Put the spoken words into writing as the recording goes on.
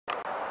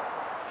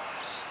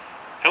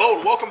Hello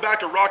and welcome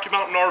back to Rocky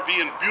Mountain RV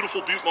in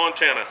beautiful Butte,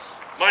 Montana.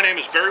 My name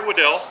is Barry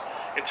Waddell,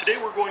 and today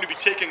we're going to be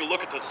taking a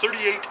look at the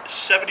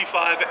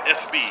 3875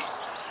 FB.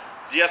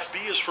 The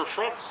FB is for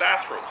front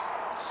bathroom.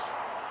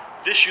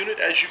 This unit,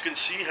 as you can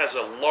see, has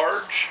a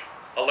large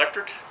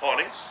electric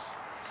awning.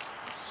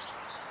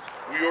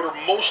 We order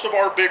most of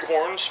our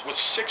Bighorns with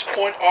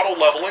 6-point auto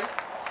leveling.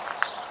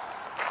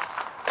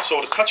 So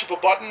at a touch of a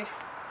button,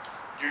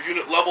 your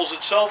unit levels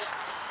itself.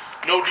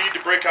 No need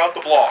to break out the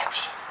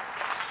blocks.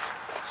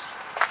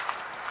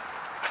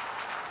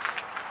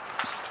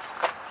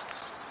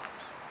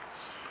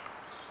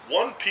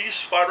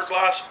 One-piece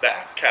fiberglass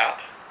back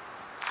cap.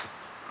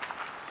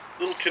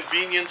 Little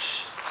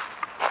convenience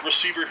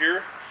receiver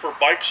here for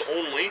bikes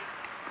only.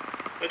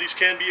 Now, these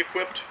can be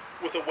equipped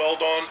with a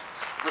weld-on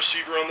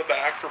receiver on the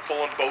back for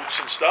pulling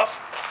boats and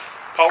stuff.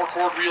 Power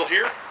cord reel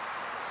here.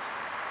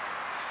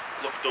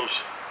 Look at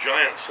those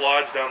giant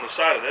slides down the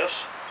side of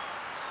this.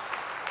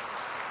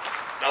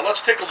 Now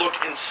let's take a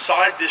look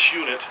inside this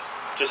unit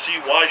to see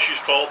why she's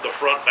called the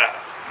front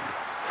bath.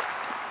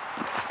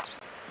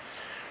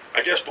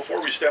 I guess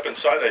before we step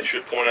inside, I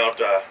should point out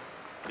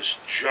this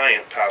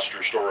giant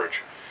passenger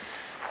storage.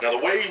 Now, the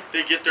way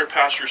they get their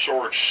passenger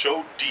storage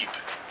so deep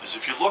is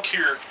if you look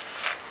here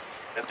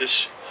at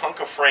this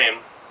hunk of frame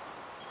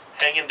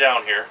hanging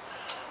down here,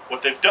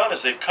 what they've done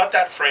is they've cut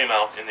that frame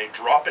out and they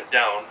drop it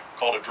down,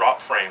 called a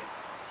drop frame,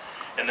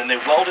 and then they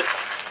weld it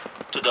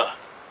to the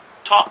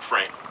top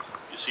frame.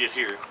 You see it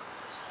here.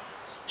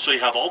 So you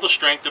have all the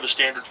strength of a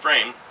standard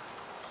frame,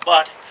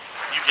 but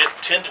you get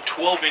 10 to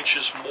 12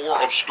 inches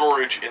more of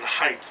storage in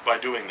height by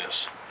doing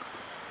this.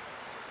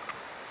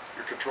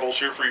 Your controls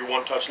here for your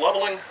one-touch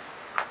leveling.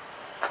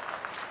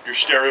 Your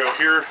stereo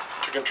here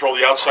to control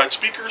the outside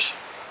speakers.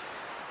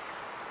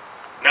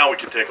 Now we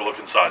can take a look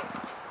inside.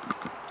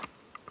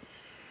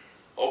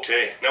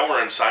 Okay, now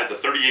we're inside the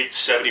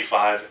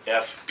 3875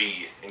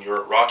 FB, and you're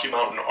at Rocky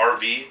Mountain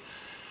RV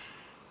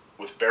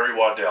with Barry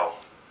Waddell.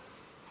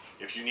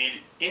 If you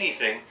need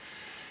anything,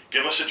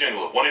 give us a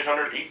jingle at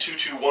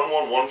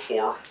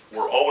 1-800-822-1114.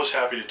 We're always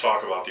happy to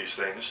talk about these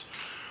things.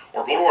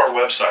 Or go to our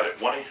website at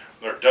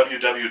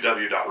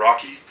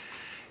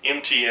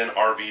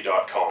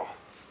www.rockymtnrv.com.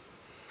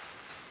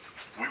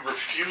 We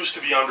refuse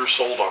to be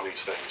undersold on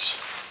these things.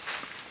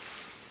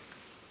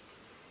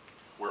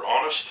 We're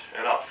honest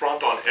and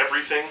upfront on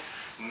everything.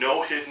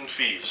 No hidden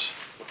fees.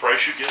 The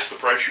price you get is the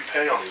price you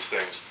pay on these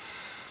things.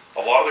 A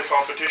lot of the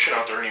competition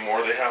out there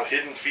anymore, they have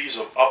hidden fees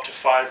of up to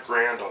 $5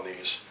 grand on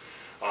these.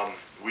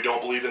 We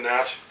don't believe in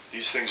that.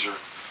 These things are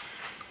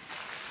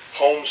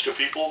homes to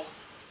people,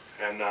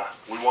 and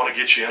we want to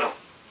get you in them.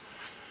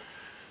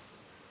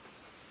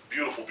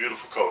 Beautiful,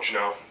 beautiful coach.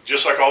 Now,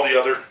 just like all the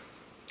other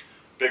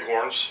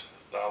Bighorns,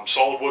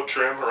 solid wood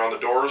trim around the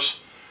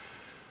doors,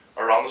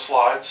 around the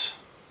slides.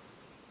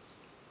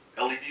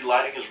 LED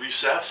lighting is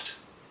recessed.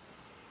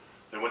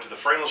 They went to the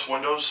frameless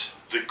windows,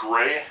 the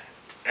gray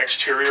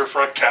exterior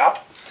front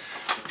cap.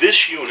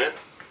 This unit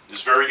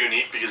is very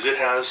unique because it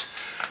has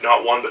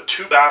not one but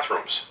two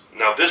bathrooms.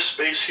 Now, this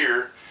space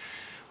here,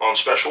 on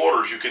special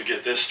orders, you can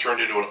get this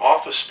turned into an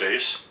office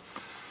space.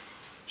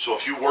 So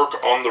if you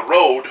work on the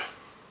road,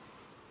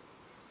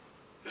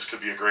 this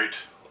could be a great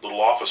little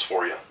office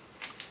for you.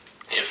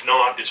 If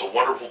not, it's a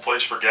wonderful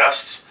place for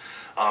guests,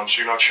 so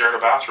you're not sharing a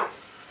bathroom.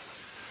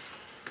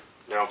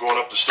 Now, going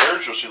up the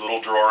stairs, you'll see a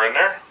little drawer in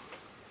there.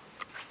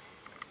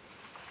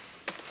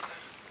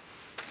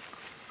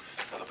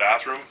 Now, the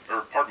bathroom,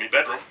 or pardon me,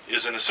 bedroom,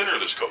 is in the center of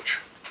this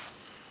coach.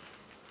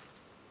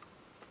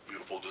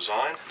 Beautiful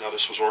design. Now,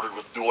 this was ordered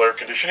with dual air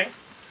conditioning,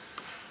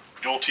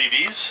 dual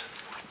TVs.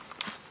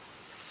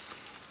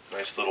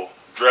 Nice little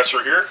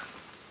dresser here.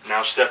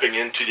 Now, stepping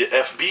into the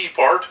FB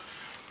part,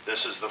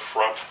 this is the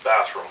front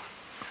bathroom.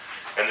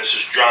 And this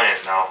is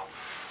giant. Now,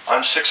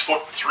 I'm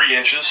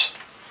 6'3".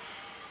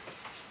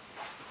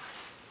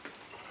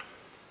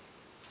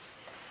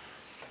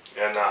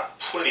 And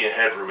plenty of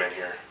headroom in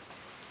here.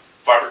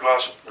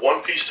 Fiberglass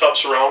one-piece tub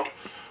surround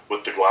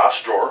with the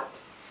glass drawer.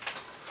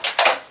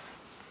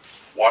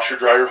 Washer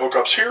dryer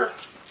hookups here.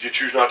 If you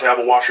choose not to have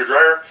a washer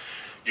dryer,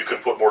 you can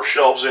put more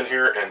shelves in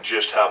here and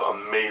just have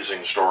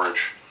amazing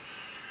storage.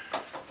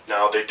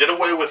 Now, they did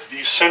away with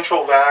the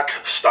central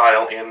vac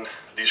style in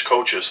these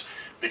coaches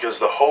because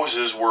the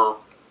hoses were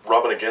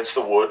rubbing against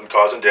the wood and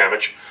causing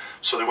damage,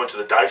 so they went to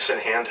the Dyson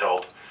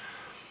handheld.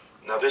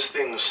 Now, this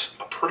thing's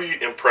a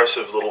pretty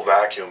impressive little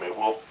vacuum. It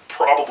will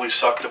probably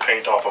suck the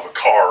paint off of a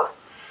car.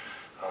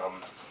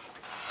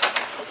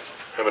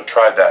 Haven't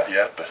tried that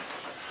yet, but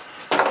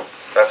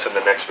that's in the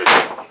next video.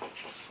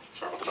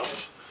 Sorry about the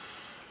noise.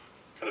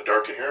 Kind of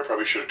dark in here. I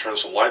probably should have turned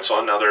some lights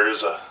on. Now, there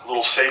is a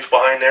little safe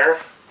behind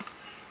there.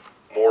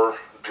 More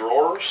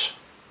drawers.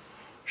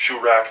 Shoe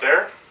rack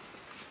there.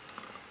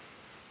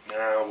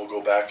 Now we'll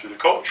go back through the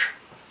coach.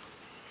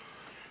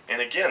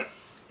 And again,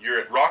 you're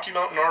at Rocky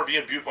Mountain RV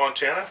in Butte,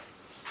 Montana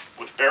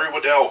with Barry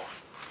Waddell.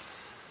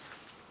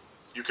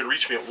 You can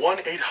reach me at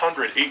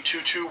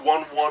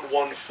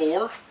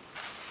 1-800-822-1114.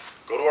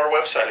 Go to our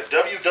website at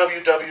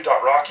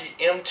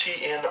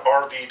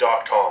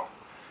www.rockymtnrv.com.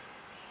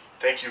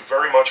 Thank you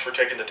very much for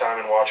taking the time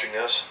and watching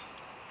this.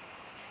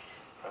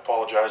 I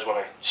apologize when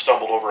I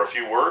stumbled over a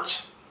few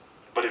words,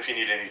 but if you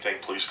need anything,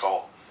 please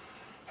call.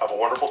 Have a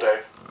wonderful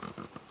day.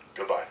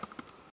 Goodbye.